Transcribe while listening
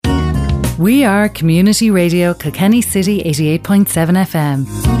We are Community Radio Kilkenny City 88.7 FM.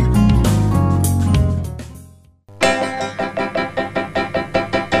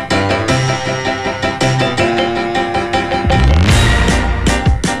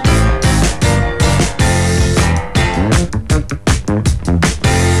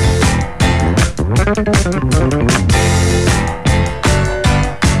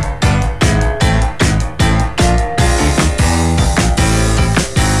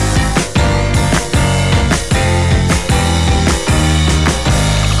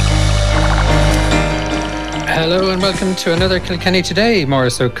 Welcome to another Kilkenny Today.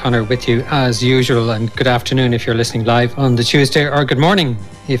 Maurice O'Connor with you as usual, and good afternoon if you're listening live on the Tuesday, or good morning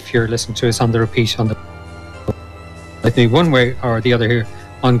if you're listening to us on the repeat on the one way or the other here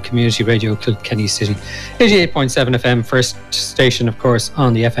on Community Radio Kilkenny City 88.7 FM, first station of course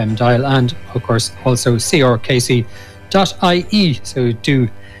on the FM dial, and of course also crkc.ie. So do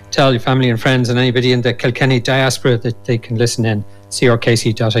tell your family and friends and anybody in the Kilkenny diaspora that they can listen in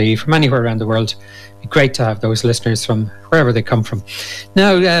crkc.ie from anywhere around the world. It'd be great to have those listeners from wherever they come from.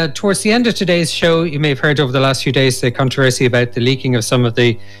 Now, towards the end of today's show, you may have heard over the last few days the controversy about the leaking of some of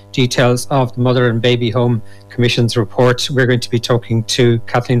the details of the Mother and Baby Home Commission's report. We're going to be talking to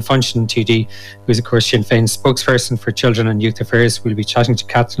Kathleen Funchion, TD, who's of course Sinn Féin's spokesperson for Children and Youth Affairs. We'll be chatting to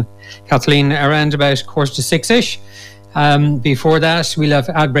Kathleen around about 5:45ish. Before that, we'll have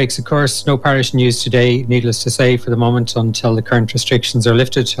ad breaks, of course. No parish news today, needless to say, for the moment, until the current restrictions are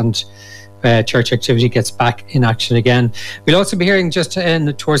lifted and church activity gets back in action again. We'll also be hearing just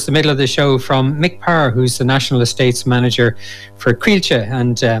towards the middle of the show from Mick Parr, who's the National Estates Manager for Cuilche.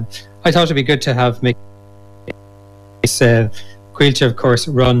 And I thought it'd be good to have Mick. Cuilche, of course,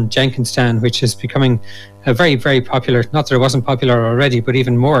 run Jenkinstown, which is becoming a very, very popular, not that it wasn't popular already, but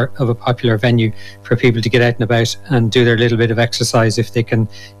even more of a popular venue for people to get out and about and do their little bit of exercise if they can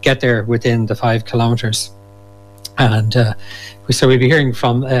get there within the 5 kilometres. And so we'll be hearing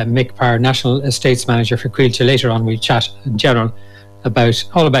from Mick Parr, National Estates Manager for Cuilche. Later on we'll chat in general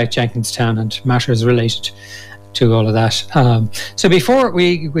all about Jenkinstown and matters related to all of that. So before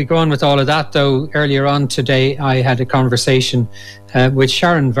we go on with all of that, though, earlier on today I had a conversation with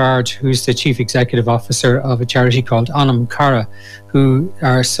Sharon Vard, who's the Chief Executive Officer of a charity called Anam Cara, who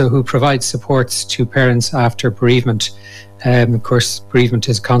provides supports to parents after bereavement. Of course, bereavement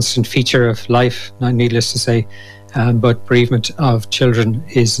is a constant feature of life, not needless to say, but bereavement of children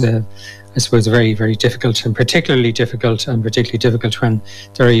is I suppose very, very difficult, and particularly difficult when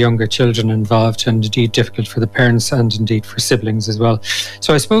there are younger children involved, and indeed difficult for the parents and indeed for siblings as well.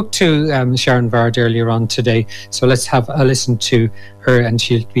 So I spoke to Sharon Vard earlier on today, so let's have a listen to her, and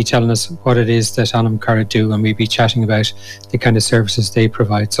she'll be telling us what it is that Anam Cara do, and we'll be chatting about the kind of services they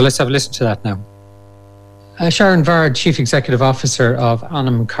provide. So let's have a listen to that now. Sharon Vard, Chief Executive Officer of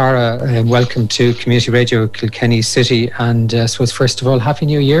Anam Cara, welcome to Community Radio Kilkenny City, and I suppose first of all, Happy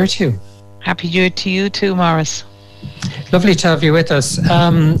New Year to you. Happy New Year to you too, Maurice. Lovely to have you with us.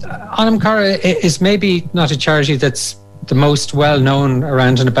 Anam Cara is maybe not a charity that's the most well known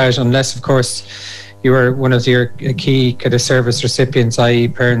around and about, unless of course you were one of your key kind of service recipients, i.e.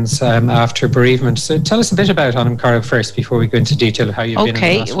 parents after bereavement. So tell us a bit about Anam Cara first before we go into detail of how you've been in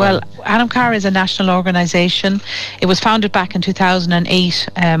the last while. Anam Cara is a national organisation. It was founded back in 2008,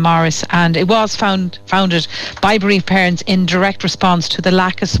 Maurice, and it was founded by bereaved parents in direct response to the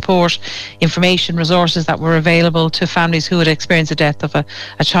lack of support, information, resources that were available to families who had experienced the death of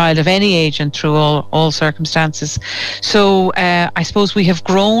a child of any age and through all circumstances. So I suppose we have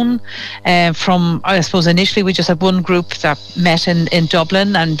grown from, I suppose initially we just had one group that met in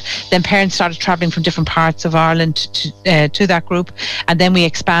Dublin, and then parents started travelling from different parts of Ireland to that group, and then we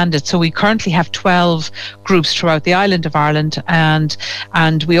expanded. So we currently have 12 groups throughout the island of Ireland, and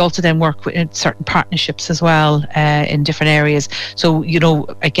we also then work with certain partnerships as well in different areas. So,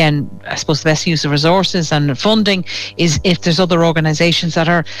 again, I suppose the best use of resources and funding is if there's other organisations that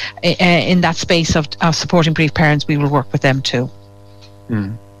are in that space of supporting bereaved parents, we will work with them too.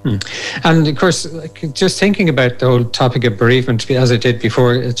 And of course, just thinking about the whole topic of bereavement, as I did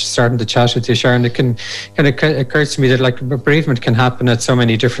before starting to chat with you, Sharon, it occurs to me that bereavement can happen at so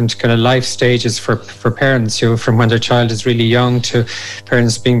many different kind of life stages for parents, from when their child is really young to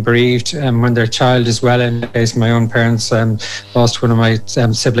parents being bereaved, and when their child is well. In the case of my own parents, lost one of my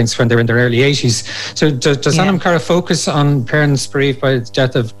siblings when they were in their early 80s. So does Anam Cara focus on parents bereaved by the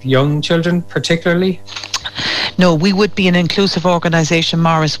death of young children particularly? No, we would be an inclusive organisation,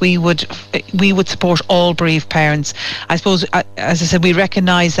 Maurice. We would support all bereaved parents. I suppose, as I said, we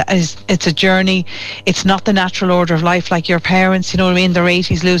recognise that it's a journey. It's not the natural order of life like your parents, in their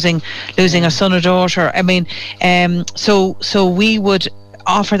 80s losing a son or daughter. So we would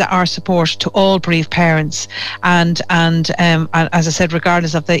offer our support to all bereaved parents, and as I said,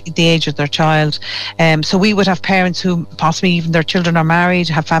 regardless of the age of their child. So we would have parents who possibly even their children are married,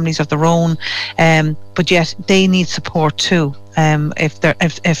 have families of their own, but yet they need support too,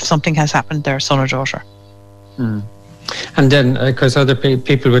 if something has happened to their son or daughter. And then, because other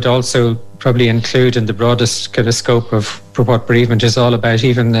people would also probably include in the broadest kind of scope of what bereavement is all about,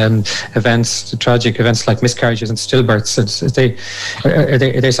 even events, tragic events like miscarriages and stillbirths.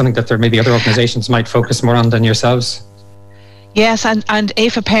 Are they something that there maybe other organisations might focus more on than yourselves? Yes, and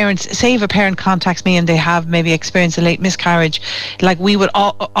if a parent contacts me and they have maybe experienced a late miscarriage, like we would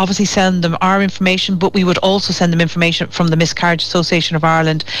obviously send them our information, but we would also send them information from the Miscarriage Association of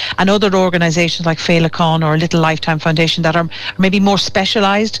Ireland and other organisations like Féileacán or Little Lifetime Foundation that are maybe more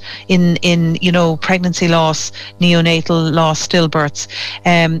specialised in pregnancy loss, neonatal loss, stillbirths.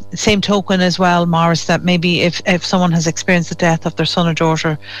 Same token as well, Maurice, that maybe if someone has experienced the death of their son or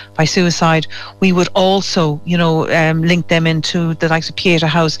daughter by suicide, we would also link them into the likes of Pieta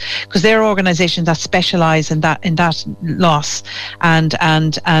House, because they're organisations that specialise in that loss, and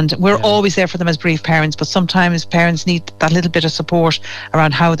we're always there for them as bereaved parents, but sometimes parents need that little bit of support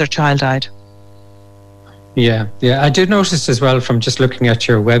around how their child died. Yeah. I did notice as well from just looking at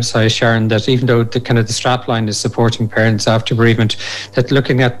your website, Sharon, that even though the strapline is supporting parents after bereavement, that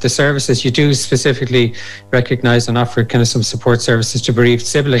looking at the services, you do specifically recognise and offer kind of some support services to bereaved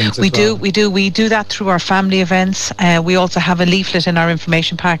siblings. We do that through our family events. We also have a leaflet in our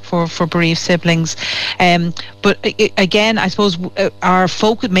information pack for bereaved siblings. But again, I suppose our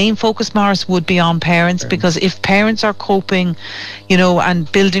main focus, Maurice, would be on parents, because if parents are coping,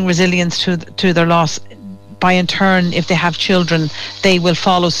 and building resilience to their loss, by in turn, if they have children, they will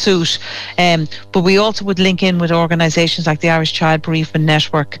follow suit. But we also would link in with organisations like the Irish Child Bereavement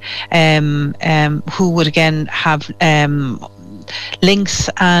Network, who would again have links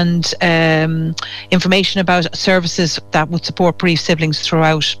and information about services that would support bereaved siblings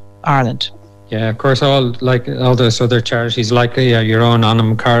throughout Ireland. Yeah, of course, all those other charities, like your own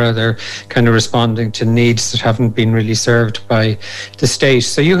Anam Cara, they're kind of responding to needs that haven't been really served by the state.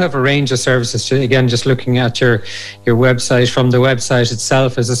 So you have a range of services. Again, just looking at your website, from the website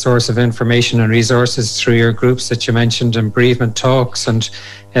itself as a source of information and resources through your groups that you mentioned, and bereavement talks and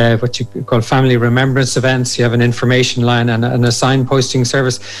what you call family remembrance events. You have an information line and a signposting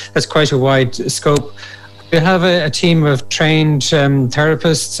service. That's quite a wide scope. Do you have a team of trained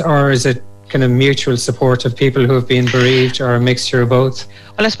therapists, or is it kind of mutual support of people who have been bereaved, or a mixture of both?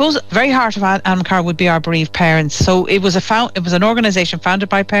 Well, I suppose the very heart of Anam Cara would be our bereaved parents. So it was an organisation founded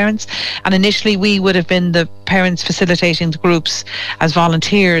by parents, and initially we would have been the parents facilitating the groups as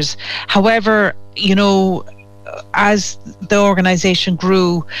volunteers. However, as the organisation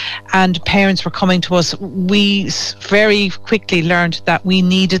grew and parents were coming to us, we very quickly learned that we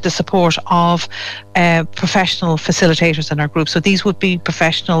needed the support of professional facilitators in our group. So these would be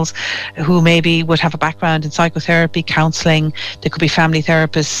professionals who maybe would have a background in psychotherapy, counselling. They could be family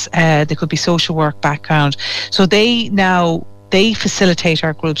therapists. They could be social work background. So they facilitate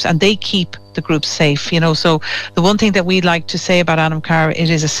our groups and they keep the group safe. So the one thing that we'd like to say about Anam Cara, it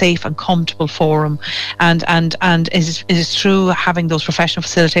is a safe and comfortable forum, and it is through having those professional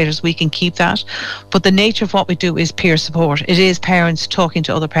facilitators we can keep that. But the nature of what we do is peer support. It is parents talking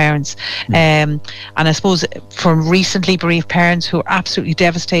to other parents, and I suppose for recently bereaved parents who are absolutely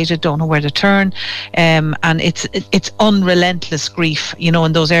devastated, don't know where to turn, and it's unrelentless grief,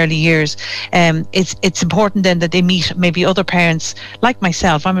 in those early years. It's important then that they meet maybe other parents like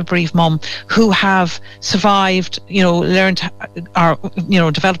myself. I'm a bereaved mum who have survived, learned, or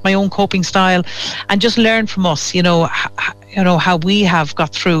developed my own coping style, and just learn from us, how we have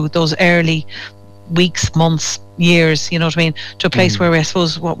got through those early weeks, months, years, to a place where we, I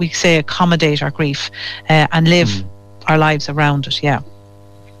suppose, what we say, accommodate our grief and live our lives around it.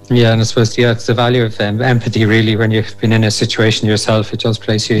 Yeah, and I suppose, it's the value of empathy, really. When you've been in a situation yourself, it does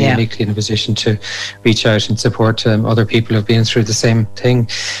place you uniquely in a position to reach out and support other people who've been through the same thing.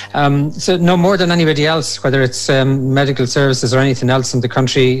 So no more than anybody else, whether it's medical services or anything else in the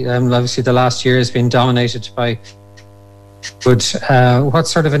country, obviously the last year has been dominated by good. What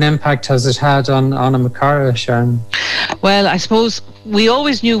sort of an impact has it had on Anam Cara, Sharon? Well, I suppose we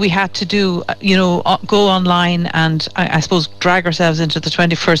always knew we had to do, go online and I suppose drag ourselves into the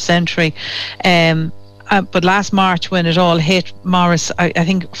 21st century. But last March, when it all hit, Maurice, I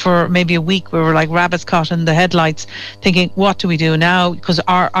think for maybe a week we were like rabbits caught in the headlights, thinking, what do we do now? Because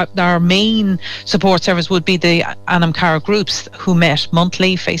our main support service would be the Anam Cara groups who met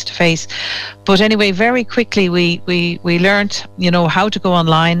monthly, face to face. But anyway, very quickly we learnt, how to go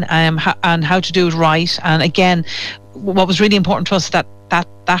online and how to do it right. And again, what was really important to us that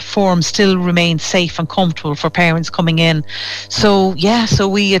that forum still remains safe and comfortable for parents coming in. So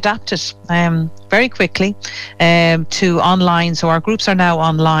we adapted very quickly to online. So our groups are now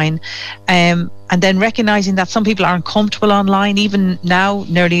online. And then recognising that some people aren't comfortable online, even now,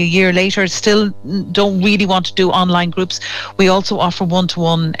 nearly a year later, still don't really want to do online groups. We also offer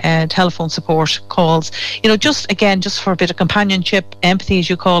one-to-one telephone support calls, just for a bit of companionship, empathy, as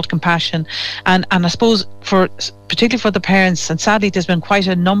you called, compassion. And I suppose particularly for the parents, and sadly there's been quite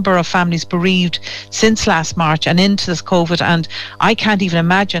a number of families bereaved since last March and into this COVID, and I can't even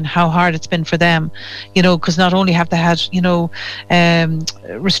imagine how hard it's been for them, because not only have they had,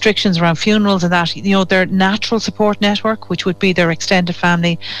 restrictions around funerals and that, their natural support network, which would be their extended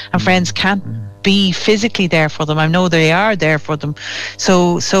family and friends, can't be physically there for them. I know they are there for them.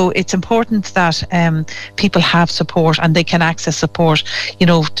 So it's important that people have support and they can access support,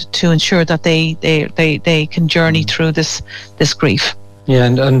 to ensure that they can journey through this grief. Yeah,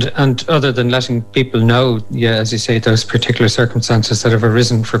 and other than letting people know, as you say, those particular circumstances that have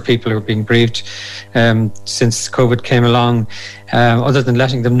arisen for people who are being bereaved since COVID came along, other than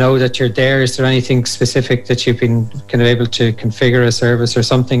letting them know that you're there, is there anything specific that you've been kind of able to configure a service or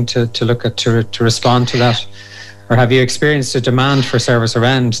something to look at to respond to that? Or have you experienced a demand for service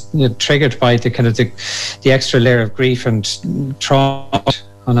around, triggered by the kind of the extra layer of grief and trauma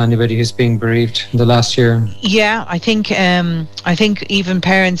on anybody who's being bereaved in the last year? Yeah, I think even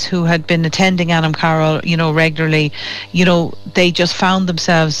parents who had been attending Anam Cara, regularly, they just found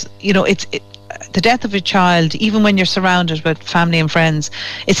themselves, the death of a child, even when you're surrounded with family and friends,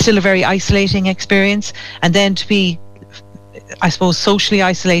 it's still a very isolating experience. And then to be, I suppose, socially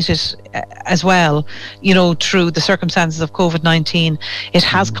isolated as well, through the circumstances of COVID-19, it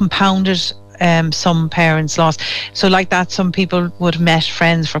has compounded some parents' loss. So like that, some people would have met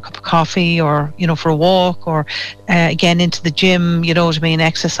friends for a cup of coffee or, for a walk, or again into the gym,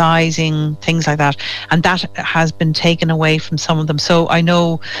 exercising, things like that. And that has been taken away from some of them. So I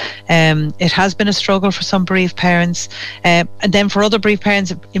know it has been a struggle for some bereaved parents. And then for other bereaved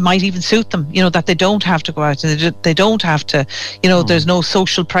parents, it might even suit them, that they don't have to go out. They don't have to, there's no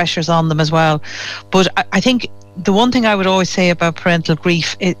social pressures on them as well. But I think the one thing I would always say about parental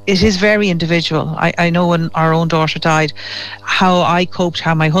grief, it is very individual. I know when our own daughter died, how I coped,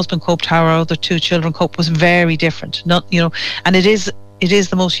 how my husband coped, how our other two children coped was very different. And it is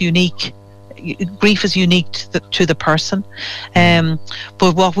the most unique. Grief is unique to the person.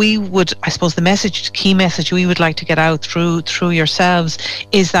 But what we would, I suppose, the key message we would like to get out through yourselves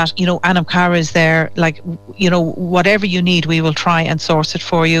is that, Anam Cara is there, whatever you need, we will try and source it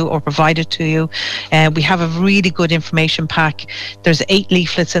for you or provide it to you. We have a really good information pack. There's 8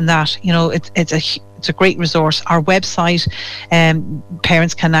 leaflets in that. It's a great resource. Our website,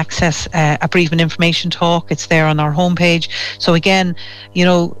 parents can access a bereavement information talk. It's there on our homepage. So again,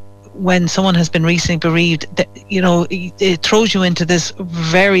 when someone has been recently bereaved, it throws you into this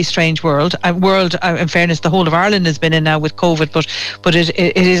very strange world. In fairness, the whole of Ireland has been in now with COVID, but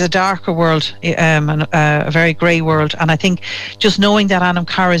it is a darker world, and a very grey world. And I think just knowing that Anam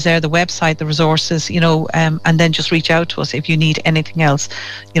Cara is there, the website, the resources, and then just reach out to us if you need anything else.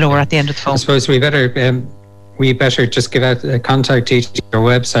 We're at the end of the phone. I suppose we better just give out the contact details. Our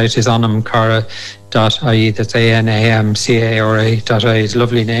website is anamcara.ie. That's ANAMCARA.ie. It's a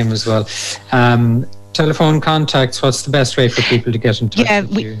lovely name as well. Telephone contacts, what's the best way for people to get in touch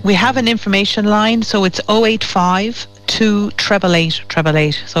with you? We have an information line, so it's 085 288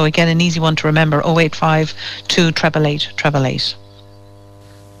 888. So again, an easy one to remember, 085 288 888.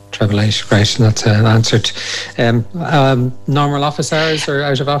 888, great. That's answered. Normal office hours or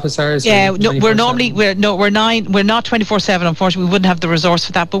out of office hours? Yeah, we're not 24/7. Unfortunately, we wouldn't have the resource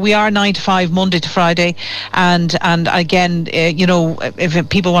for that. But we are 9 to 5 Monday to Friday, and again, if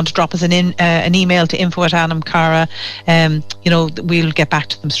people want to drop us an email to info@anamcara, we'll get back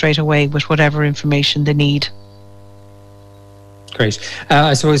to them straight away with whatever information they need. Great.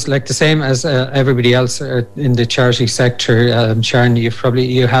 I suppose, like the same as everybody else in the charity sector, Sharon,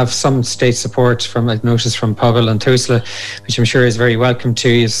 you have some state support from, I've noticed, from Pobble and TUES, which I'm sure is very welcome to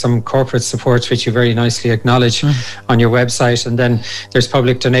you. Some corporate support, which you very nicely acknowledge on your website. And then there's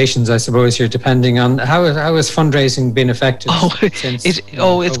public donations, I suppose you're depending on. How has fundraising been affected since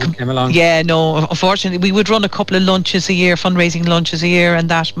COVID came along? Yeah, no, unfortunately, we would run a couple of lunches a year, fundraising lunches a year and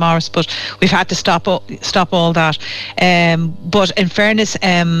that, Maurice, but we've had to stop all that. But in fairness,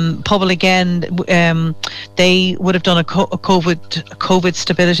 Pobble again, they would have done a COVID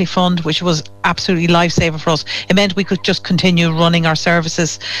stability fund, which was absolutely lifesaver for us. It meant we could just continue running our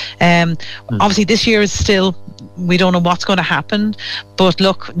services. Obviously, this year is still, we don't know what's going to happen. But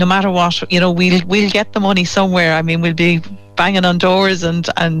look, no matter what, we'll get the money somewhere. I mean, we'll be banging on doors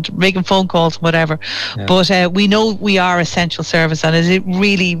and making phone calls, whatever. Yeah. But we know we are essential service, and it is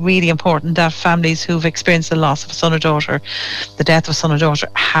really, really important that families who've experienced the loss of a son or daughter, the death of a son or daughter,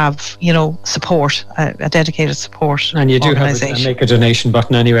 have, support, a dedicated support. And you do have a make a donation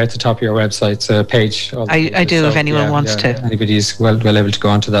button anyway at the top of your website page. I do, if anyone wants to. Anybody's well able to go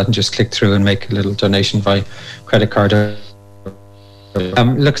onto that and just click through and make a little donation by credit card.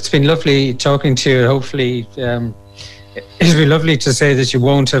 Look, it's been lovely talking to you. Hopefully, it'll be lovely to say that you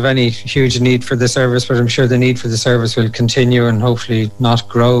won't have any huge need for the service, but I'm sure the need for the service will continue and hopefully not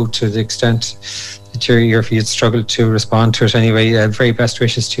grow to the extent that you'd struggle to respond to it anyway. Very best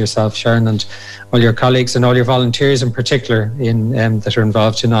wishes to yourself, Sharon, and all your colleagues and all your volunteers in particular that are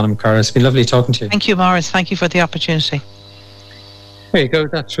involved in Anam Cara. It's been lovely talking to you. Thank you, Maurice. Thank you for the opportunity. There you go.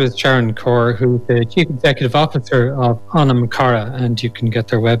 That's with Sharon Corr, who's the Chief Executive Officer of Anam Cara, and you can get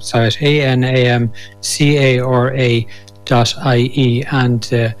their website, anamcara.ie, and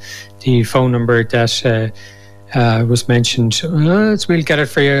the phone number that was mentioned. We'll get it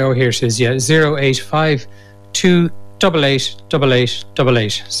for you. Oh, here it is. Yeah, 085 288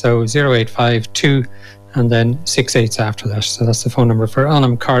 8888. So 0852 and then 68 after that. So that's the phone number for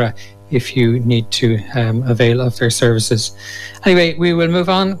Anam Cara if you need to avail of their services. Anyway, we will move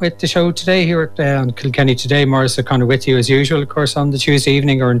on with the show today here on Kilkenny Today. Maurice O'Connor with you as usual, of course, on the Tuesday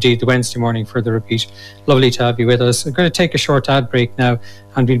evening or indeed the Wednesday morning for the repeat. Lovely to have you with us. I'm going to take a short ad break now,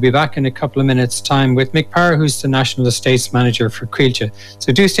 and we'll be back in a couple of minutes' time with Mick Parr, who's the National Estates Manager for Coillte.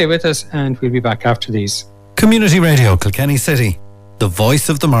 So do stay with us, and we'll be back after these. Community Radio Kilkenny City, the voice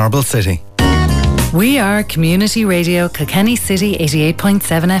of the Marble City. We are Community Radio Kilkenny City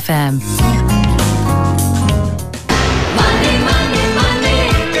 88.7 FM. Money, money, money,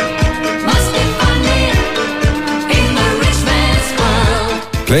 must be funny in the rich man's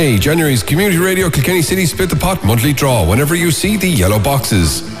world. Play January's Community Radio Kilkenny City Split the Pot monthly draw whenever you see the yellow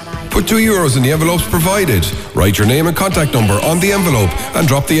boxes. Put €2 in the envelopes provided. Write your name and contact number on the envelope and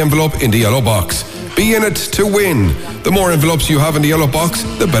drop the envelope in the yellow box. Be in it to win. The more envelopes you have in the yellow box,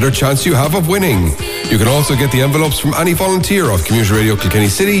 the better chance you have of winning. You can also get the envelopes from any volunteer of Community Radio Kilkenny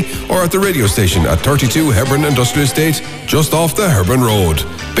City or at the radio station at 32 Hebron Industrial Estate, just off the Hebron Road.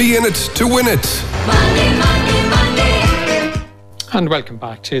 Be in it to win it. Money, money, money. And welcome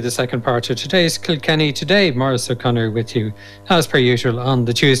back to the second part of today's Kilkenny Today. Maurice O'Connor with you, as per usual, on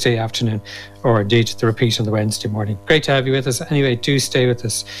the Tuesday afternoon, or indeed the repeat on the Wednesday morning. Great to have you with us. Anyway, do stay with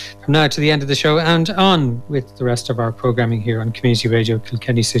us from now to the end of the show and on with the rest of our programming here on Community Radio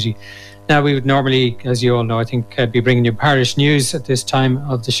Kilkenny City. Now, we would normally, as you all know, I think, be bringing you parish news at this time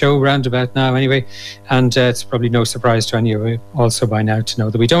of the show, round about now anyway, and it's probably no surprise to any of you also by now to know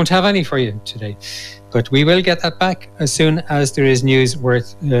that we don't have any for you today. But we will get that back as soon as there is news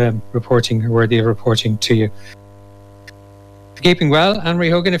worth reporting, or worthy of reporting to you. Keeping well, Anne-Marie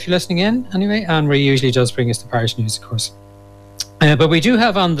Hogan, if you're listening in. Anyway, Anne-Marie usually does bring us the parish news, of course. But we do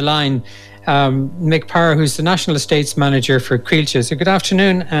have on the line Mick Parr, who's the National Estates Manager for Coillte. So good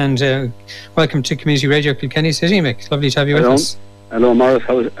afternoon and welcome to Community Radio Kilkenny City, Mick. Lovely to have you with us. Hello, Maurice.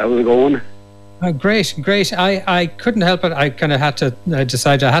 How's it going? Great. I couldn't help it. I kind of had to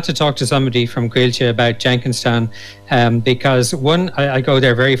decide I had to talk to somebody from Coillte about Jenkinstown because one, I go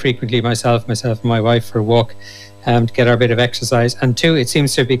there very frequently myself and my wife for a walk to get our bit of exercise, and two, it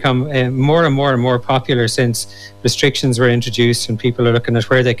seems to have become more and more popular since restrictions were introduced and people are looking at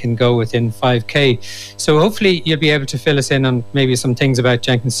where they can go within 5k. So hopefully you'll be able to fill us in on maybe some things about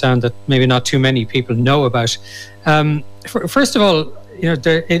Jenkinstown that maybe not too many people know about. First of all, you know,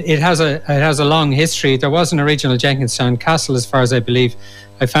 it has a long history. There was an original Jenkinstown Castle, as far as I believe.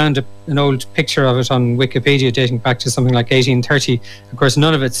 I found an old picture of it on Wikipedia dating back to something like 1830. Of course,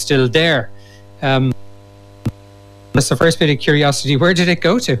 none of it's still there. That's the first bit of curiosity. Where did it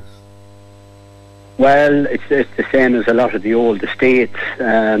go to? Well, it's the same as a lot of the old estates.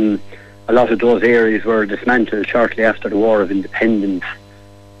 A lot of those areas were dismantled shortly after the War of Independence.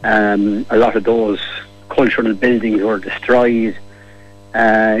 A lot of those cultural buildings were destroyed.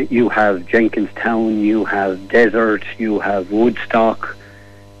 You have Jenkinstown, you have Desert, you have Woodstock,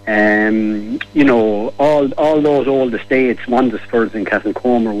 you know, all those old estates, Wandesford and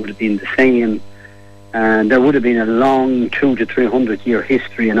Castlecomer would have been the same, and there would have been a long 200 to 300 year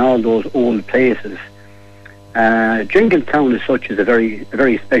history in all those old places. Jenkinstown as such is a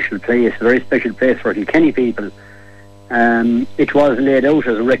very special place, for Kilkenny people. It was laid out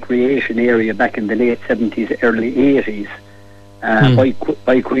as a recreation area back in the late 70s, early 80s.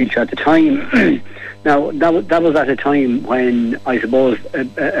 By Coillte at the time. Now that was at a time when I suppose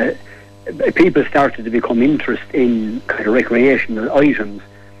people started to become interested in kind of recreational items,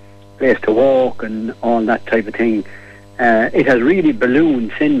 place to walk and all that type of thing. It has really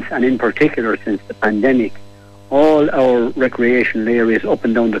ballooned since, and in particular since the pandemic. All our recreational areas up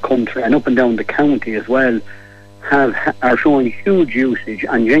and down the country and up and down the county as well are showing huge usage,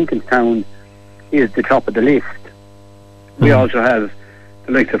 and Jenkinstown is the top of the list. We also have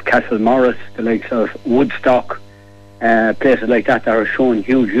the likes of Castlemorris, the likes of Woodstock, places like that are showing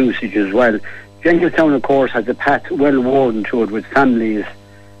huge usage as well. Jenkinstown, of course, has a path well worn to it with families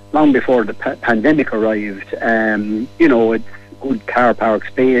long before the pandemic arrived. It's good car park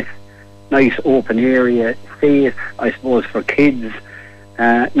space, nice open area, safe, I suppose, for kids,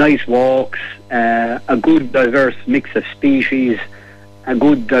 nice walks, a good diverse mix of species, a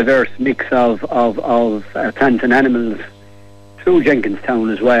good diverse mix of plants and animals through Jenkinstown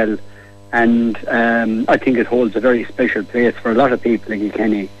as well. And I think it holds a very special place for a lot of people in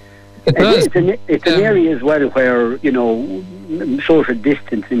Kilkenny. It's an area as well where, social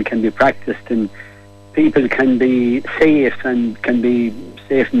distancing can be practiced and people can be safe and can be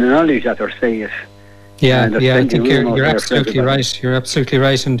safe in the knowledge that they're safe. Yeah, I think you're absolutely right. You're absolutely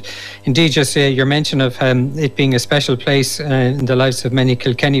right. And indeed, just your mention of it being a special place in the lives of many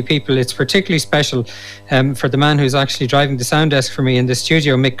Kilkenny people, it's particularly special for the man who's actually driving the sound desk for me in the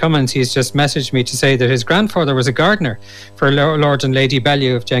studio, Mick Cummins. He's just messaged me to say that his grandfather was a gardener for Lord and Lady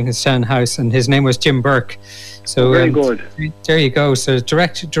Bellew of Jenkinstown House, and his name was Jim Burke. So very good. There you go. So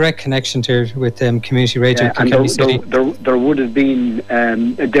direct connection with Community Radio. And there would have been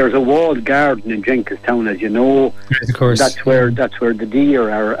there's a walled garden in Jenkinstown, as you know. Of course. That's where the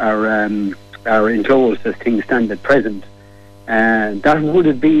deer are enclosed as things stand at present. That would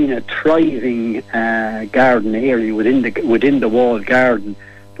have been a thriving garden area within the walled garden.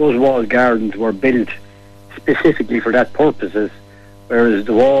 Those walled gardens were built specifically for that purposes. Whereas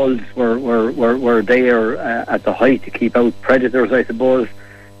the walls were there at the height to keep out predators, I suppose.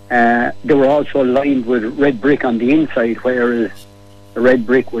 They were also lined with red brick on the inside, whereas the red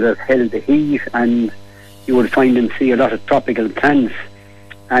brick would have held the heat, and you would find and see a lot of tropical plants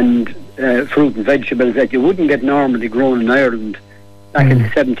and fruit and vegetables that you wouldn't get normally grown in Ireland back in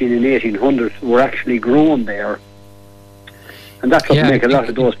the 17 and 1800s were actually grown there. And that's what make a lot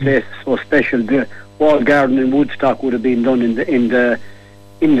of those places so special. The walled garden in Woodstock would have been done in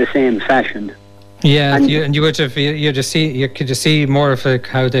the same fashion. Yeah, and you could just see more of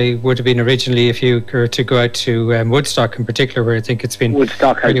how they would have been originally if you were to go out to Woodstock in particular, where I think it's been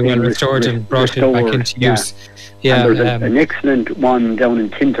really well restored and brought back into use. Yeah, and there's an excellent one down in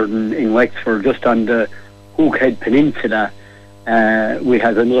Tinterton in Wexford, just on the Hookhead Peninsula. We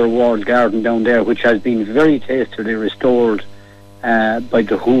have another walled garden down there, which has been very tastefully restored by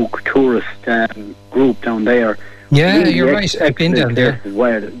the Hook tourist group down there. Yeah, really, you're right. I've been down there as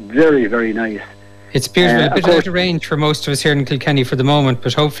well. Very, very nice. It's beautiful. A bit out of range for most of us here in Kilkenny for the moment,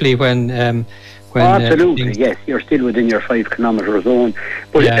 but hopefully when absolutely, yes, you're still within your 5 kilometre zone.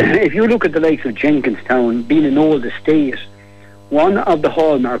 But if you look at the likes of Jenkinstown, being an old estate, one of the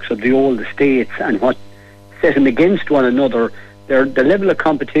hallmarks of the old estates and what set them against one another, the level of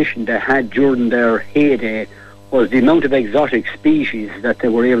competition they had during their heyday was the amount of exotic species that they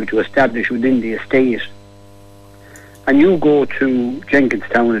were able to establish within the estate. And you go to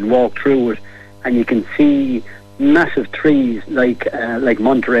Jenkinstown and walk through it, and you can see massive trees like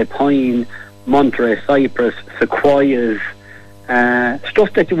Monterey pine, Monterey cypress, sequoias,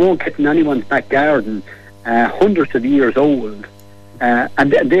 stuff that you won't get in anyone's back garden, hundreds of years old,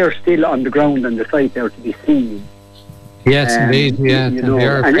 and they're still on the ground on the site there to be seen. Yes, indeed, yeah, and they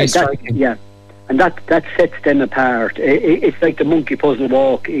are very striking. Yeah, and that sets them apart. It's like the monkey puzzle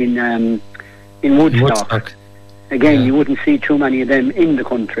walk in Woodstock. Again, you wouldn't see too many of them in the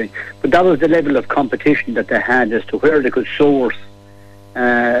country. But that was the level of competition that they had as to where they could source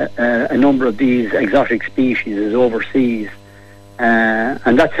a number of these exotic species overseas.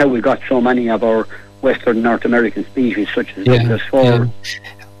 And that's how we got so many of our Western North American species, such as Douglas fir.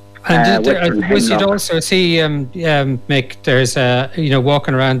 And you'd also see, Mick, there's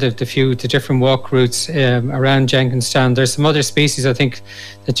walking around the different walk routes around Jenkinstown. There's some other species, I think,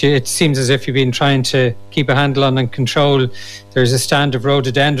 that it seems as if you've been trying to keep a handle on and control. There's a stand of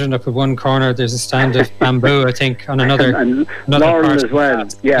rhododendron up at one corner. There's a stand of bamboo, I think, on another. And laurel as well.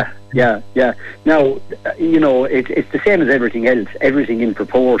 Yeah. Now, it's the same as everything else. Everything in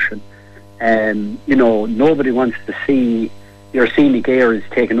proportion. Nobody wants to see your scenic areas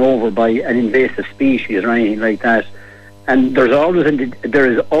taken over by an invasive species or anything like that, and there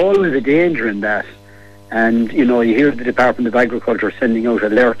is always a danger in that. And you hear the Department of Agriculture sending out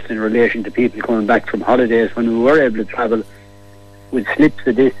alerts in relation to people coming back from holidays when we were able to travel with slips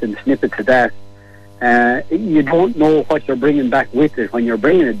of this and snippets of that. You don't know what you're bringing back with it when you're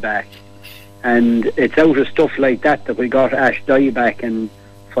bringing it back. And it's out of stuff like that we got ash dieback and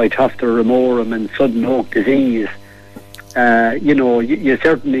Phytophthora ramorum and sudden oak disease. You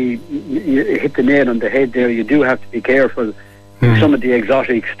certainly you hit the nail on the head there. You do have to be careful with some of the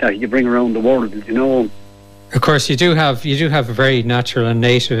exotics that you bring around the world, Of course, you do have a very natural and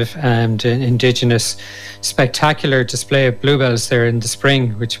native and indigenous spectacular display of bluebells there in the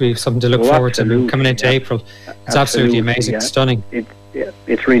spring, which we've something to look forward to coming into April. It's absolutely amazing, stunning.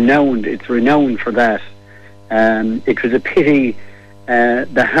 It's renowned. It's renowned for that. It was a pity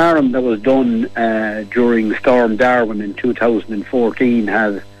the harm that was done during Storm Darwin in 2014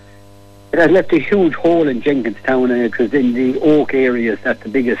 has left a huge hole in Jenkinstown, and it was in the oak areas that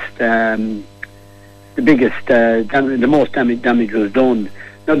the most damage was done.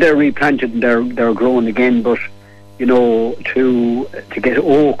 Now they're replanted and they're growing again, but to get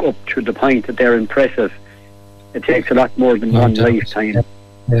oak up to the point that they're impressive, it takes a lot more than one lifetime.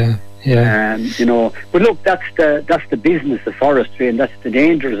 Yeah. But look, that's the business of forestry, and that's the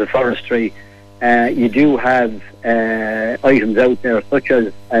dangers of forestry. You do have items out there such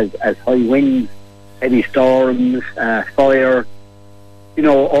as high winds, heavy storms, fire.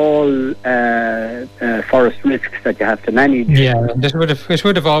 All forest risks that you have to manage. Yeah, and it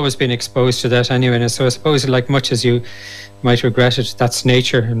would have always been exposed to that anyway. And so I suppose, like much as you might regret it, that's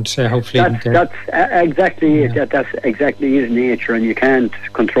nature, and hopefully that's exactly it. That's exactly is nature, and you can't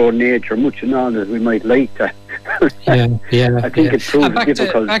control nature much and all as we might like to. I think it proves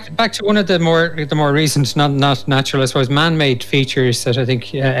difficult. Back to one of the more recent, not natural, I suppose, man-made features that I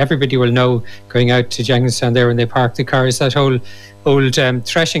think everybody will know going out to Jenkinstown there when they park the car is that whole old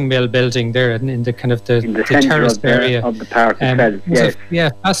threshing mill building there in the kind of the terraced area of the park itself.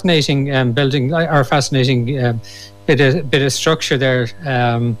 Yes. Fascinating building, or fascinating bit of structure there.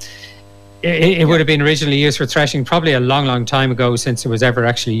 It would have been originally used for threshing probably a long time ago since it was ever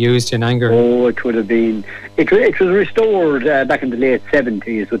actually used in anger. Oh, it would have been. It was restored back in the late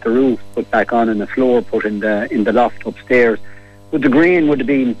 70s with the roof put back on and the floor put in the loft upstairs. But the grain would have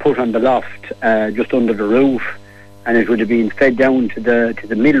been put on the loft just under the roof, and it would have been fed down to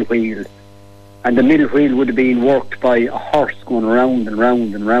the mill wheel, and the mill wheel would have been worked by a horse going round and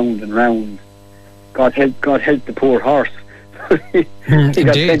round and round and round. God help the poor horse. He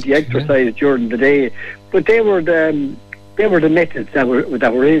got plenty exercise during the day, but they were the methods that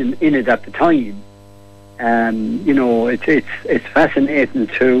were in it at the time. It's fascinating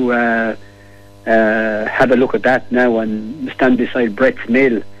to have a look at that now and stand beside Brett's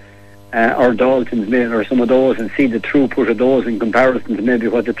Mill or Dalton's Mill or some of those and see the throughput of those in comparison to maybe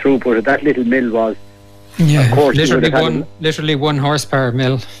what the throughput of that little mill was. Yeah, of course, literally one horsepower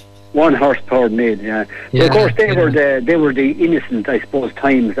mill. 1 horsepower mill, yeah. But of course, they were the innocent, I suppose,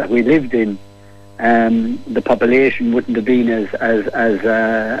 times that we lived in. The population wouldn't have been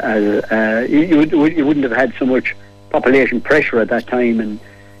you wouldn't have had so much population pressure at that time, and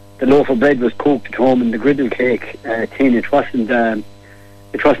the loaf of bread was cooked at home in the griddle cake tin. It wasn't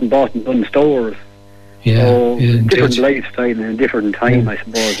bought in done stores. Different lifestyle and a different time, I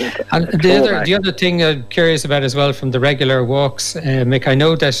suppose. And the other thing I'm curious about as well from the regular walks, Mick, I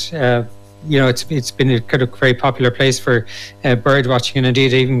know that it's been a kind of very popular place for bird watching, and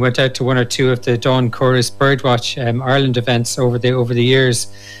indeed I even went out to one or two of the Dawn Chorus Birdwatch Ireland events over the years.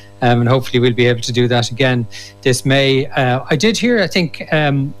 And hopefully we'll be able to do that again this May. I did hear, I think,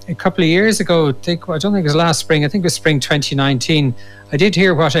 a couple of years ago, I don't think it was last spring, I think it was spring 2019, I did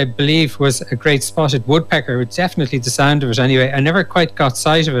hear what I believe was a great spotted woodpecker. It's definitely the sound of it anyway. I never quite got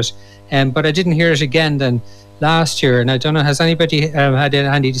sight of it, but I didn't hear it again then last year. And I don't know, has anybody had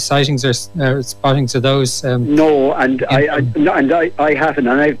any sightings or spottings of those? No, and I haven't,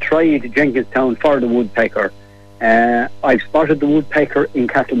 and I've tried Jenkinstown for the woodpecker. I've spotted the woodpecker in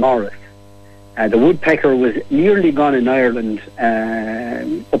Castlemorris. The woodpecker was nearly gone in Ireland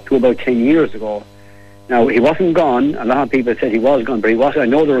up to about 10 years ago. Now, he wasn't gone. A lot of people said he was gone, but he wasn't. I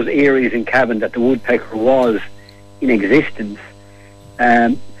know there was areas in Cavan that the woodpecker was in existence.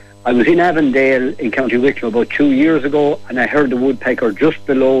 I was in Avondale in County Wicklow about 2 years ago, and I heard the woodpecker just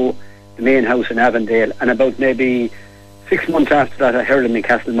below the main house in Avondale, and about maybe 6 months after that I heard him in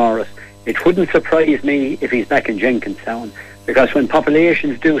Castlemorris. It wouldn't surprise me if he's back in Jenkinstown, because when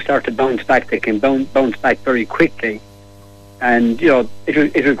populations do start to bounce back, they can bounce back very quickly. And,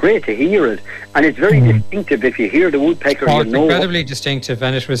 it was great to hear it. And it's very distinctive. If you hear the woodpecker, it's incredibly distinctive,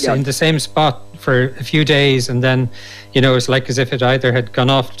 and it was in the same spot for a few days, and then, it's like as if it either had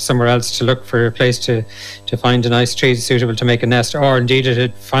gone off somewhere else to look for a place to find a nice tree suitable to make a nest, or indeed it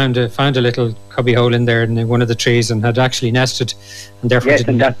had found a little cubby hole in there in one of the trees and had actually nested, and therefore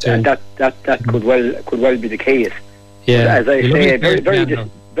that could well be the case. Yeah, but as I say,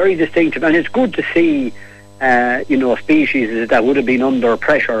 very distinctive, and it's good to see, species that would have been under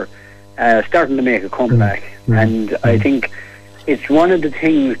pressure starting to make a comeback. And I think it's one of the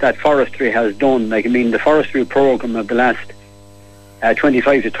things that forestry has done. The forestry program of the last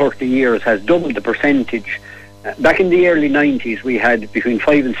 25 to 30 years has doubled the percentage. Back in the early 90s, we had between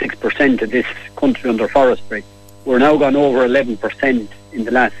 5 and 6% of this country under forestry. We're now gone over 11% in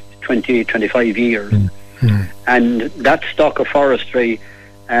the last 20, 25 years. And that stock of forestry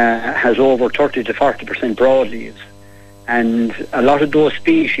has over 30 to 40% broadleaves. And a lot of those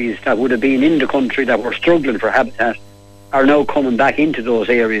species that would have been in the country that were struggling for habitat are now coming back into those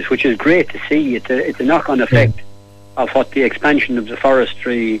areas, which is great to see. It's a knock-on effect of what the expansion of the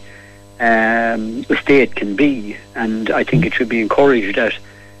forestry estate can be. And I think it should be encouraged that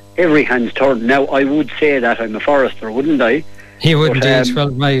every hand's turned. Now, I would say that I'm a forester, wouldn't I? He would indeed.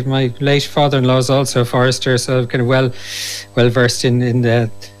 Well, my late father-in-law is also a forester, so I'm kind of well versed in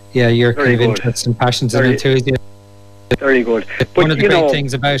your kind of interests and passions and enthusiasm. Very good. But one of the great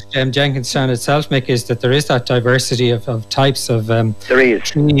things about Jenkinstown itself, Mick, is that there is that diversity of types of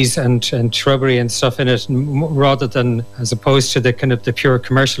trees and shrubbery and stuff in it, rather than as opposed to the kind of the pure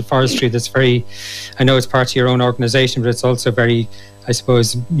commercial forestry that's very, I know it's part of your own organisation, but it's also very, I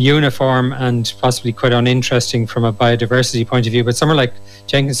suppose, uniform and possibly quite uninteresting from a biodiversity point of view. But somewhere like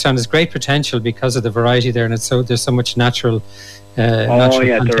Jenkinstown has great potential because of the variety there, and there's so much natural.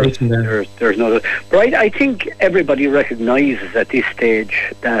 There's no. But I think everybody recognises at this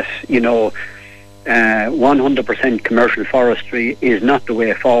stage that 100% commercial forestry is not the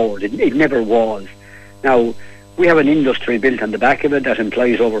way forward. It never was. Now, we have an industry built on the back of it that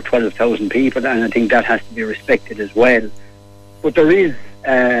employs over 12,000 people, and I think that has to be respected as well. But there is,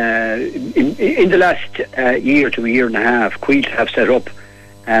 in the last year to a year and a half, Quilta have set up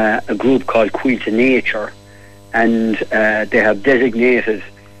a group called Quilta Nature, and they have designated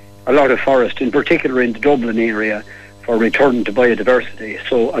a lot of forest, in particular in the Dublin area, for return to biodiversity.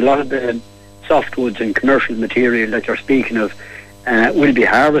 So a lot of the softwoods and commercial material that you're speaking of will be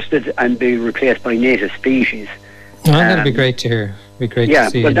harvested and be replaced by native species. That'd be great to hear. Be great to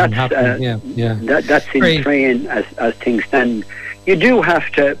see but it happen. That's in train as things stand. You do have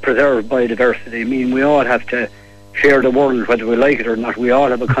to preserve biodiversity. I mean, we all have to share the world, whether we like it or not. We all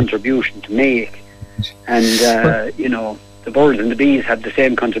have a contribution to make. And, the birds and the bees have the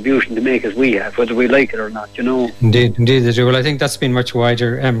same contribution to make as we have, whether we like it or not, Indeed they do. Well, I think that's been much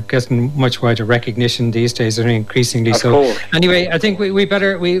wider, getting much wider recognition these days, and increasingly so. Of course. Anyway, I think we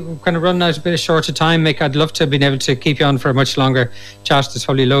kind of run out a bit of shorter time, Mick. I'd love to have been able to keep you on for a much longer chat. There's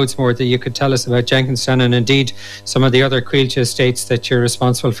probably loads more that you could tell us about Jenkinstown and indeed some of the other Quilta estates that you're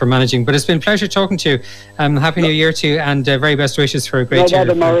responsible for managing. But it's been a pleasure talking to you. Happy New Year to you, and very best wishes for a great year.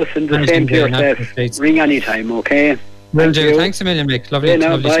 No bother, Maurice, and the same to yourself. Ring anytime, okay? Will do. Thanks a million, Mick. Lovely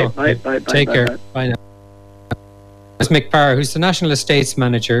talk. Bye. Take care. Bye now. It's Mick Barr, who's the National Estates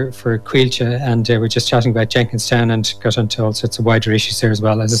Manager for Quilta, and we're just chatting about Jenkinstown and got onto all sorts of wider issues there as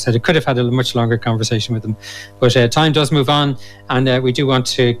well. As I said, I could have had a much longer conversation with them, but time does move on, and we do want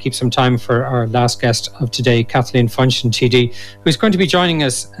to keep some time for our last guest of today, Kathleen Funchion, TD, who's going to be joining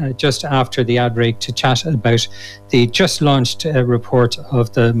us just after the ad break to chat about the just launched report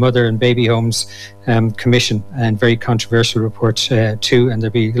of the Mother and Baby Homes Commission, and very controversial report too, and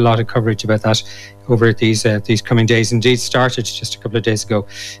there'll be a lot of coverage about that over these coming days. Indeed, started just a couple of days ago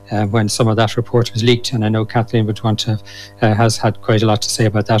when some of that report was leaked, and I know Kathleen would want to has had quite a lot to say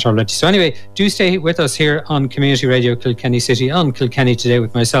about that already. So anyway, do stay with us here on Community Radio Kilkenny City on Kilkenny Today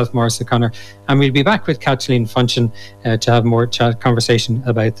with myself, Maurice O'Connor, and we'll be back with Kathleen Funchion to have more conversation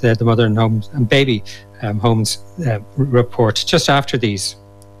about the Mother and Baby Homes report just after these.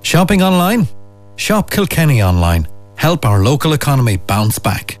 Shopping online? Shop Kilkenny online. Help our local economy bounce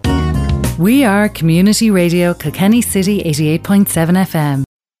back. We are Community Radio Kilkenny City 88.7 FM.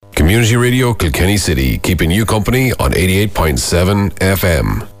 Community Radio Kilkenny City, keeping you company on 88.7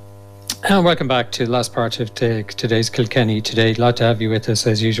 FM. And welcome back to the last part of today's Kilkenny Today. Glad to have you with us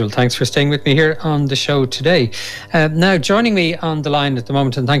as usual. Thanks for staying with me here on the show today. Now, joining me on the line at the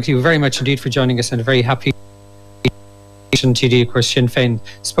moment, and thank you very much indeed for joining us, and a very happy TD, of course, Sinn Féin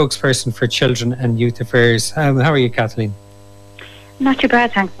spokesperson for Children and Youth Affairs. How are you, Kathleen? Not too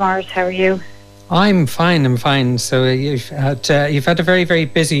bad, thanks, Maurice. How are you? I'm fine. So you've had a very, very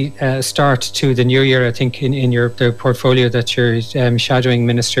busy start to the new year, I think, in the portfolio that you're shadowing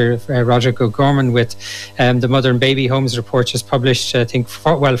Minister Roderick O'Gorman with. The Mother and Baby Homes report just published, I think,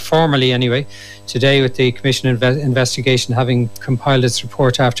 formally anyway, today, with the Commission investigation having compiled its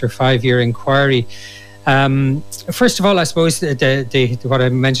report after a 5-year inquiry. First of all, I suppose what I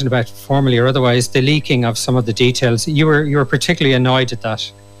mentioned about formally or otherwise, the leaking of some of the details. You were particularly annoyed at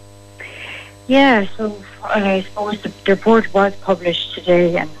that. Yeah, so I suppose the report was published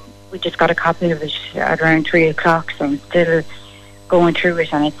today, and we just got a copy of it at around 3 o'clock, so I'm still going through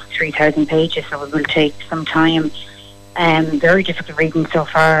it, and it's 3,000 pages, so it will take some time. Very difficult reading so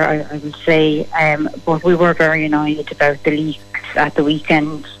far, I would say, but we were very annoyed about the leaks at the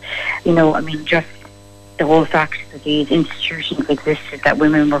weekend. You know, I mean, just the whole fact that these institutions existed, that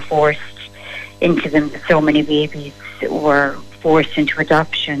women were forced into them, that so many babies were forced into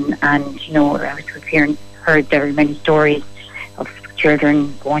adoption, and, you know, we've heard very many stories of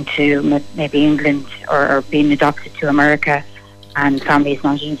children going to maybe England or being adopted to America, and families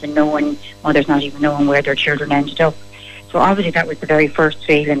not even knowing, mothers not even knowing where their children ended up. So obviously that was the very first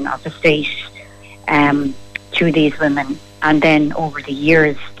failing of the state to these women. And then over the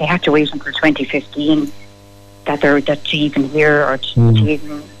years, they had to wait until 2015 that to even hear or to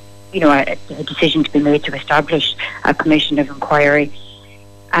even, you know, a decision to be made to establish a commission of inquiry.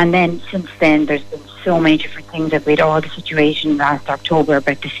 And then since then, there's been so many different things. We had all the situation last October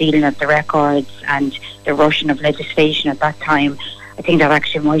about the sealing of the records and the rushing of legislation at that time. I think that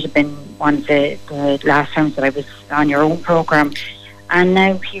actually might have been one of the last times that I was on your own programme. And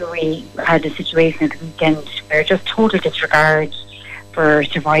now here we had a situation at the weekend where just total disregard for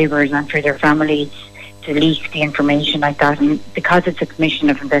survivors and for their families to leak the information like that. And because it's a Commission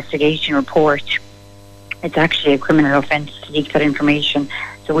of Investigation report, it's actually a criminal offence to leak that information.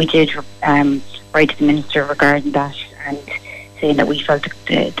 So we did write to the Minister regarding that and saying that we felt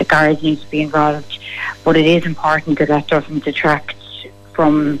that the guards need to be involved. But it is important that that doesn't detract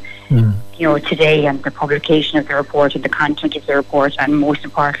from you know, today and the publication of the report and the content of the report, and most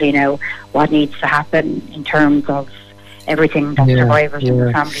importantly now what needs to happen in terms of everything that survivors and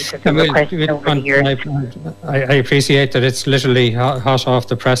their families have been requested over the years. I appreciate that it's literally hot off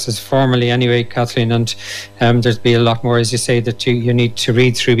the presses formally anyway, Kathleen, and there's be a lot more, as you say, that you need to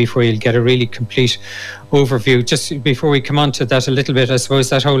read through before you'll get a really complete overview. Just before we come on to that a little bit, I suppose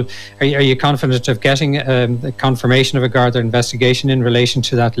that whole, are you confident of getting a confirmation of a Garda investigation in relation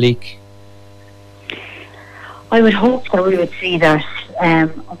to that leak? I would hope that we would see that.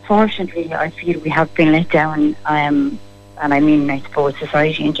 Unfortunately, I feel we have been let down, and I mean, I suppose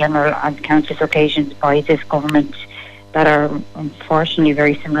society in general, on countless occasions by this government that are unfortunately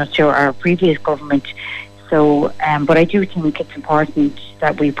very similar to our previous government. So, but I do think it's important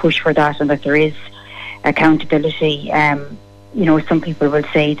that we push for that and that there is accountability. You know, some people will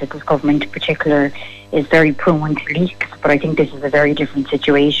say that this government in particular is very prone to leaks, but I think this is a very different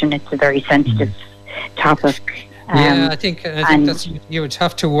situation. It's a very sensitive topic. I think that's, you would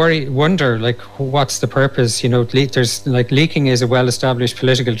have to wonder, like, what's the purpose? You know, there's like leaking is a well-established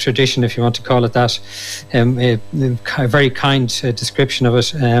political tradition, if you want to call it that. A very kind description of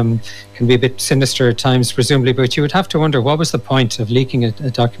it can be a bit sinister at times, presumably. But you would have to wonder, what was the point of leaking a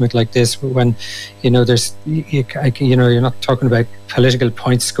document like this when, you know, there's, you know, you're not talking about political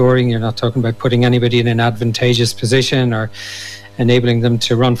point scoring. You're not talking about putting anybody in an advantageous position or enabling them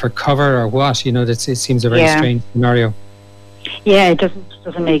to run for cover or what, you know. It seems a very strange scenario. Yeah, it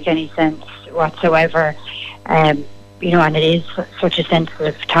doesn't make any sense whatsoever. You know, and it is such a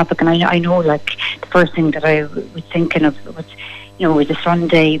sensitive topic, and I know, like, the first thing that I was thinking of was, you know, it was a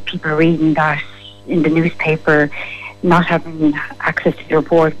Sunday, people reading that in the newspaper, not having access to the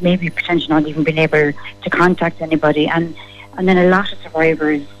report, maybe potentially not even being able to contact anybody, and then a lot of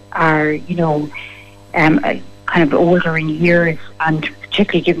survivors are, you know, kind of older in years, and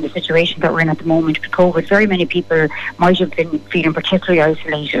particularly given the situation that we're in at the moment with COVID, very many people might have been feeling particularly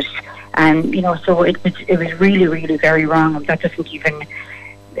isolated, and, you know, so it was really, really very wrong. And that isn't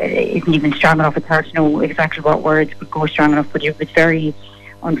even strong enough. It's hard to know exactly what words would go strong enough, but it was very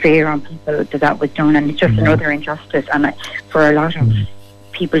unfair on people that was done, and it's just another injustice. And for a lot of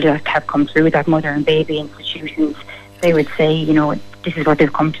people that have come through that mother and baby institutions, they would say, you know, this is what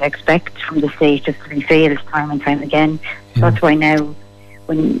they've come to expect from the state, just to be failed time and time again. So that's why now,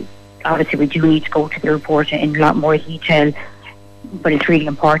 when obviously we do need to go to the report in a lot more detail, but it's really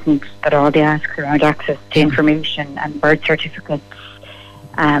important that all the asks around access to information and birth certificates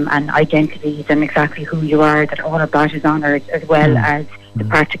and identities and exactly who you are, that all of that is honoured, as well as the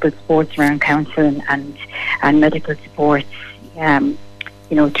practical supports around counselling and medical support, you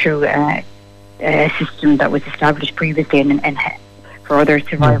know, through a system that was established previously and for other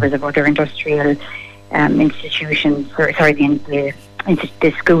survivors of other industrial institutions,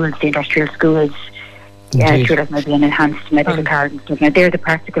 the schools, the industrial schools, through like maybe an enhanced medical card and stuff. Now, they're the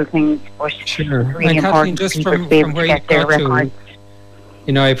practical things, but it's really important for people to be able to get their records.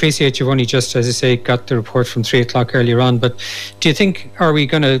 You know, I appreciate you've only just, as I say, got the report from 3 o'clock earlier on, but do you think, are we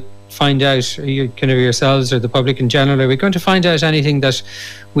going to find out, you kind of yourselves or the public in general, are we going to find out anything that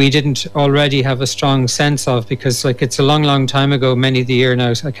we didn't already have a strong sense of? Because like it's a long time ago, many of the year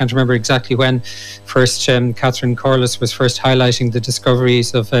now, I can't remember exactly when first Catherine Corliss was first highlighting the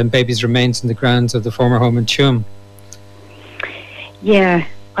discoveries of babies' remains in the grounds of the former home in Tuam. Yeah,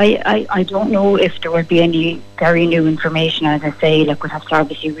 I don't know if there will be any very new information. As I say, like, we'll have to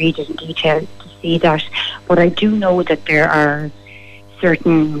obviously read it in detail to see that. But I do know that there are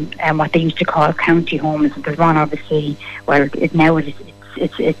certain what they used to call county homes. There's one, obviously, well, it's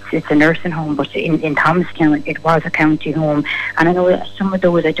a nursing home, but in Thomastown it was a county home. And I know some of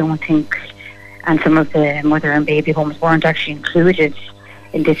those I don't think, and some of the mother and baby homes weren't actually included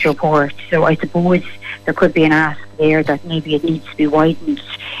in this report. So I suppose there could be an ask there that maybe it needs to be widened.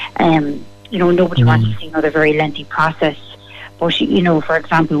 Nobody wants to see another very lengthy process. But, for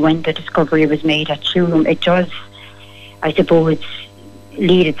example, when the discovery was made at Tuam, it does, I suppose,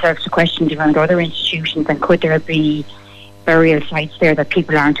 lead itself to questions around other institutions, and could there be burial sites there that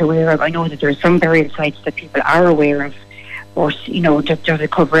people aren't aware of? I know that there are some burial sites that people are aware of, but does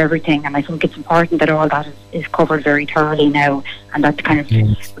it cover everything? And I think it's important that all that is covered very thoroughly now, and that kind of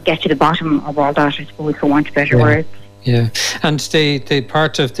get to the bottom of all that, I suppose, for want of better words. Yeah, and the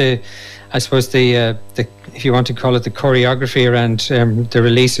part of the, I suppose the if you want to call it, the choreography around the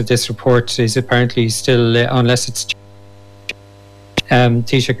release of this report is apparently still, unless it's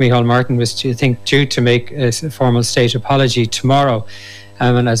Taoiseach Micheál Martin was due to make a formal state apology tomorrow,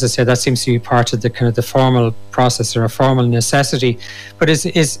 and as I said, that seems to be part of the kind of the formal process or a formal necessity. But does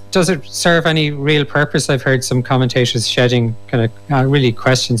it serve any real purpose? I've heard some commentators shedding kind of really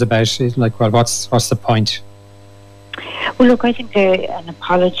questions about it, like, well, what's the point? Well, look, I think an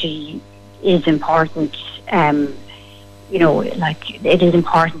apology is important. It is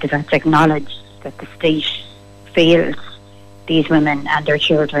important that it's acknowledged that the state failed these women and their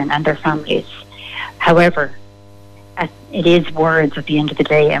children and their families. However, it is words at the end of the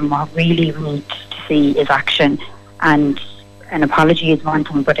day, and what really we need to see is action. And an apology is one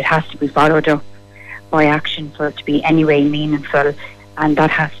thing, but it has to be followed up by action for it to be anyway meaningful, and that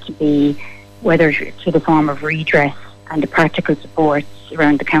has to be whether through the form of redress and the practical supports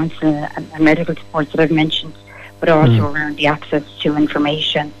around the council and medical supports that I've mentioned, but also around the access to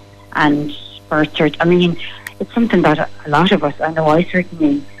information and birth cert. I mean, it's something that a lot of us, I know I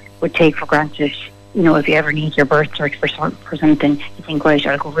certainly would take for granted. If you ever need your birth cert for something, you think, right,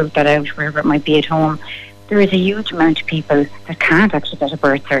 I'll go route that out wherever it might be at home. There is a huge amount of people that can't actually get a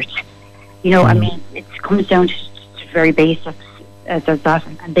birth cert. I mean, it comes down to very basics as that,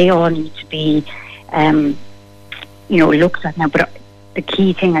 and they all need to be, looked at now. But the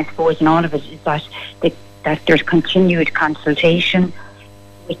key thing, I suppose, in all of it is that there's continued consultation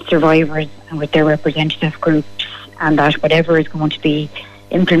with survivors and with their representative groups, and that whatever is going to be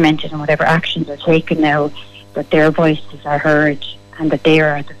implemented and whatever actions are taken now, that their voices are heard, and that they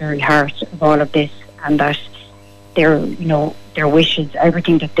are at the very heart of all of this, and that their wishes,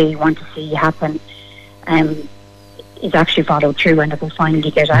 everything that they want to see happen, is actually followed through, and that will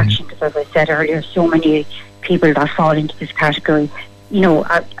finally get action. Because, as I said earlier, so many people that fall into this category,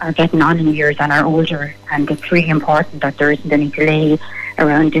 are getting on in years and are older, and it's really important that there isn't any delay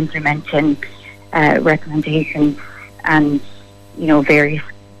around implementing recommendations and various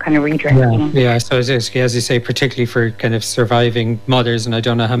kind of redress. Yeah, so as you say, particularly for kind of surviving mothers, and I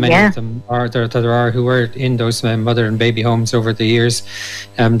don't know how many of them there are who were in those mother and baby homes over the years.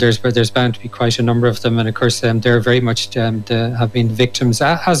 There's bound to be quite a number of them, and of course they're very much have been victims,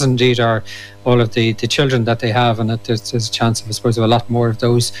 as indeed are all of the children that they have, and that there's a chance of, I suppose, of a lot more of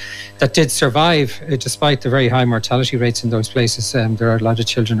those that did survive, despite the very high mortality rates in those places. There are a lot of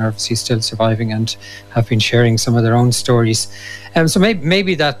children obviously still surviving and have been sharing some of their own stories. So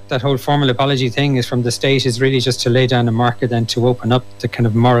maybe that whole formal apology thing is from the state is really just to lay down a marker, then to open up the kind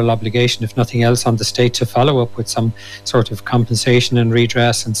of moral obligation, if nothing else, on the state to follow up with some sort of compensation and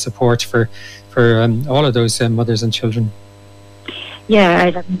redress and support for all of those mothers and children.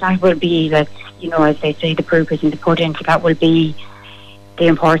 Yeah, that will be, as they say, the proof is in the pudding. So that will be the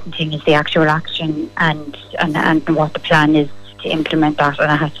important thing, is the actual action and what the plan is to implement that,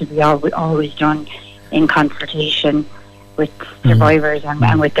 and it has to be always done in consultation with survivors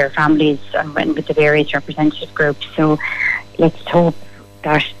and with their families and with the various representative groups. So let's hope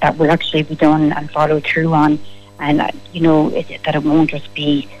that will actually be done and followed through on, and that it won't just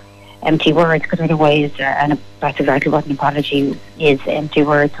be empty words, because otherwise, and that's exactly what an apology is, empty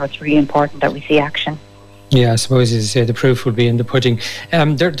words. So it's really important that we see action. Yeah, I suppose, as you say, the proof will be in the pudding.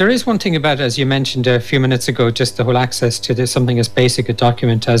 There is one thing about, as you mentioned a few minutes ago, just the whole access to something as basic a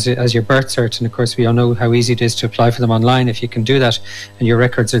document as your birth cert. And of course, we all know how easy it is to apply for them online if you can do that, and your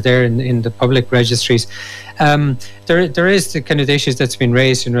records are there in the public registries. There is the kind of issues that's been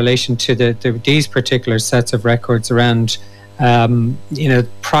raised in relation to these particular sets of records around,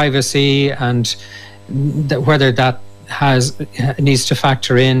 privacy and whether that needs to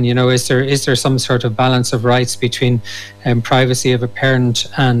factor in. Is there some sort of balance of rights between privacy of a parent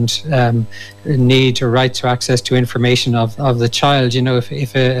and need or right to access to information of the child?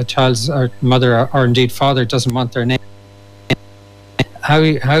 If a child's or mother or indeed father doesn't want their name, how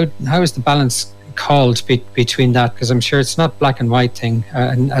is the balance called between that? Because I'm sure it's not black and white thing,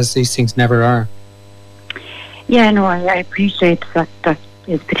 and as these things never are. Yeah, no, I appreciate that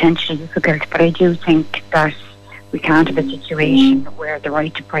is potentially difficult, but I do think that we can't have a situation where the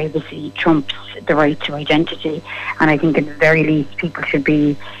right to privacy trumps the right to identity. And I think at the very least people should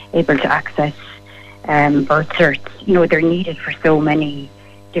be able to access birth certs. They're needed for so many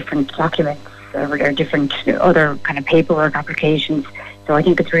different documents or different other kind of paperwork applications. So I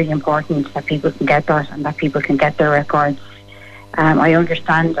think it's really important that people can get that and that people can get their records. I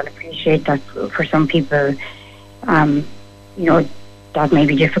understand and appreciate that for some people, that may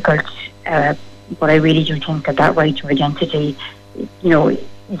be difficult. But I really do think that right to identity,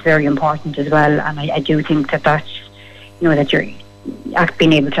 is very important as well. And I do think that you're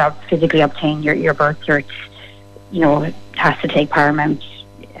being able to physically obtain your birth certs, has to take paramount.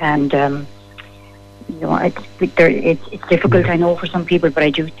 And, it's difficult, I know, for some people, but I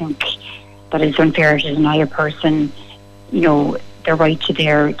do think that it's unfair to deny a person, their right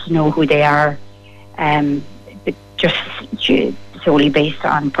to know who they are, but just solely based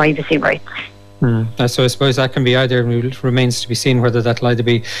on privacy rights. So I suppose that can be either, it remains to be seen whether that will either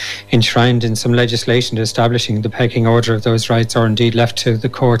be enshrined in some legislation establishing the pecking order of those rights, or indeed left to the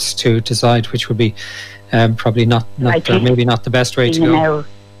courts to decide, which would be probably maybe not the best way to go.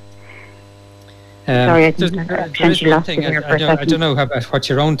 Sorry, I don't know about what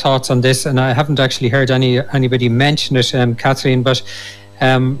your own thoughts on this, and I haven't actually heard anybody mention it, Kathleen, but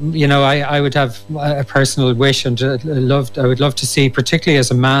I would have a personal wish, and I would love to see, particularly as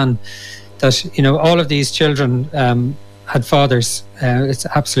a man, that all of these children had fathers. It's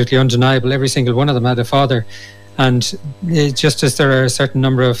absolutely undeniable. Every single one of them had a father, and just as there are a certain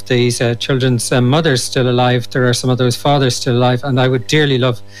number of these children's mothers still alive, there are some of those fathers still alive. And I would dearly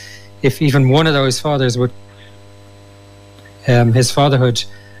love if even one of those fathers would his fatherhood,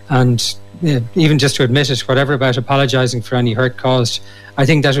 and even just to admit it, whatever about apologising for any hurt caused. I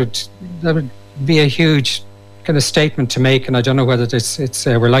think that would be a huge kind of statement to make, and I don't know whether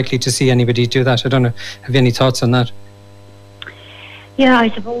we're likely to see anybody do that. I don't know. Have you any thoughts on that? Yeah, I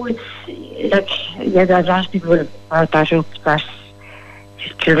suppose a lot of people would have brought that up, that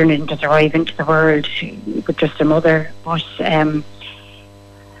children didn't just arrive into the world with just a mother. But I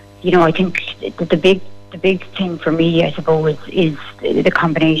think the big thing for me, I suppose, is the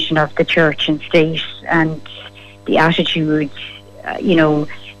combination of the church and state and the attitude,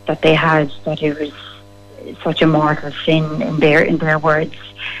 that they had, that it was such a mortal sin in their words.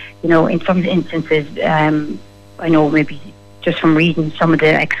 In some instances, I know maybe just from reading some of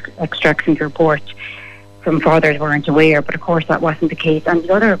the extracts in the report, some fathers weren't aware, but of course that wasn't the case. And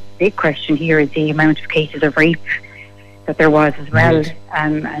the other big question here is the amount of cases of rape that there was as well. Right.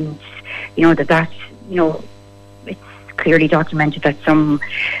 And it's clearly documented that some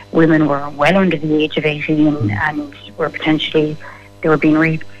women were well under the age of 18 and they were being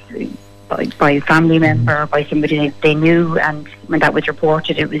raped by a family member, by somebody they knew, and when that was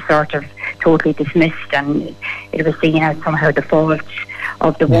reported, it was sort of totally dismissed, and it was seen as somehow the fault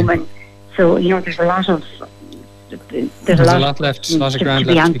of the woman. So there's a lot of a lot left, a lot of ground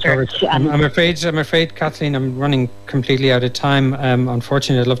left to be covered. I'm afraid, Kathleen, I'm running completely out of time.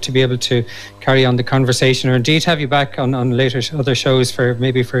 Unfortunately, I'd love to be able to carry on the conversation, or indeed have you back on later other shows for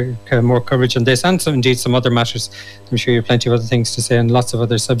more coverage on this, and some other matters. I'm sure you have plenty of other things to say on lots of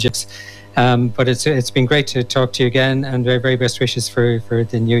other subjects. But it's been great to talk to you again, and very, very best wishes for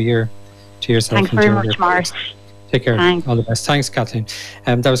the new year to yourself. Thanks very much, Maurice. Take care. Thanks. All the best. Thanks, Kathleen.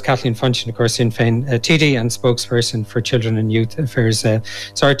 That was Kathleen Funchion, of course, Sinn Féin TD and spokesperson for Children and Youth Affairs.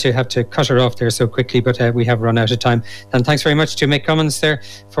 Sorry to have to cut her off there so quickly, but we have run out of time. And thanks very much to Mick Cummins there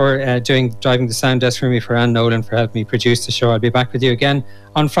for driving the sound desk for me, for Anne Nolan for helping me produce the show. I'll be back with you again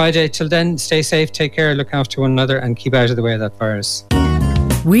on Friday. Till then, stay safe, take care, look after one another, and keep out of the way of that virus.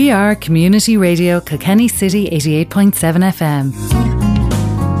 We are Community Radio Kilkenny City 88.7 FM.